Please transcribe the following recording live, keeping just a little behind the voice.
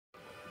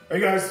Hey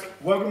guys,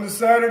 welcome to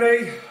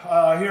Saturday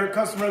here at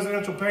Custom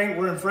Residential Paint.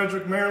 We're in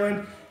Frederick,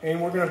 Maryland,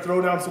 and we're going to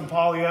throw down some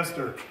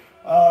polyester.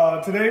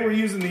 Today we're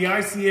using the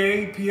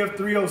ICA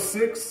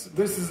PF306.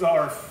 This is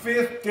our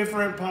 5th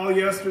different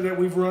polyester that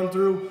we've run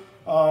through.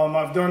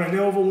 I've done an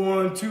Ilva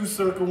one, 2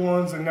 Circa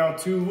ones, and now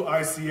 2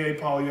 ICA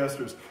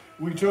polyesters.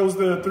 We chose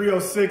the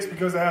 306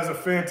 because it has a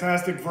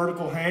fantastic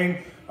vertical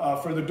hang.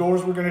 For the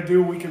doors we're going to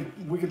do, we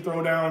can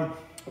throw down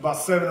about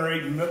 7 or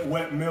 8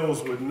 wet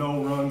mills with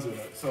no runs in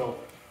it. So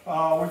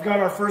we've got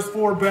our first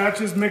 4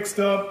 batches mixed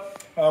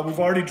up. We've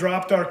already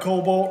dropped our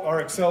cobalt,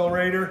 our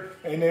accelerator,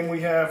 and then we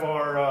have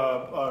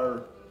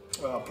our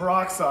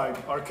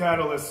peroxide, our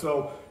catalyst.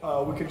 So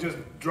we can just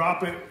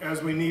drop it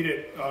as we need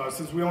it.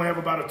 Since we only have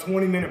about a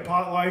 20-minute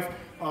pot life,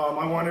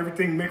 I want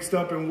everything mixed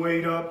up and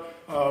weighed up,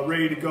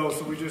 ready to go.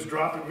 So we just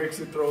drop it, mix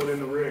it, throw it in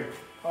the rig.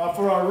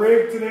 For our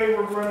rig today,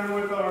 we're running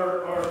with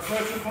our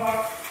pressure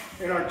pot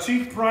and our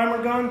cheap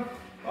primer gun.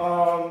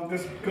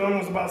 This gun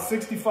was about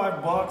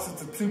 65 bucks.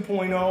 It's a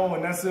 2.0,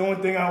 and that's the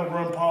only thing I would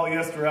run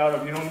polyester out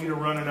of. You don't need to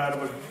run it out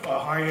of a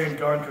high-end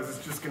gun because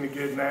it's just going to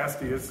get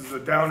nasty. This is a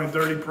down and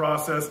dirty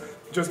process,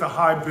 just a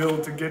high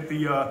build to get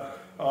the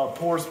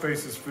pore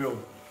spaces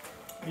filled.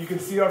 You can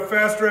see our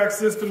fast track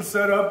system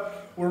set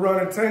up. We're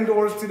running 10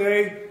 doors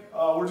today.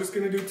 We're just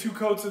going to do 2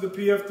 coats of the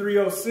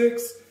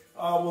PF306.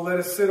 We'll let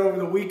it sit over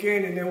the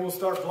weekend, and then we'll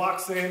start block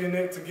sanding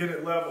it to get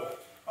it level.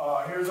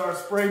 Here's our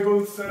spray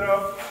booth set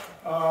up.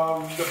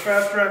 The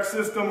fast track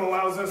system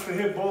allows us to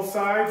hit both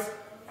sides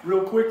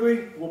real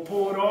quickly. We'll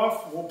pull it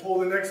off. We'll pull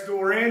the next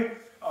door in.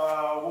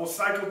 We'll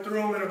cycle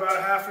through them in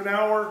about half an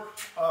hour.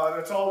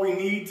 That's all we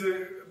need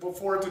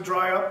before it to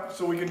dry up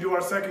so we can do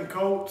our second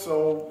coat.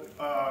 So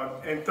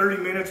in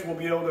 30 minutes, we'll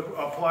be able to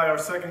apply our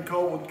second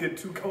coat. We'll get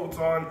 2 coats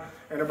on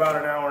in about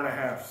an hour and a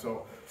half.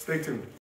 So stay tuned.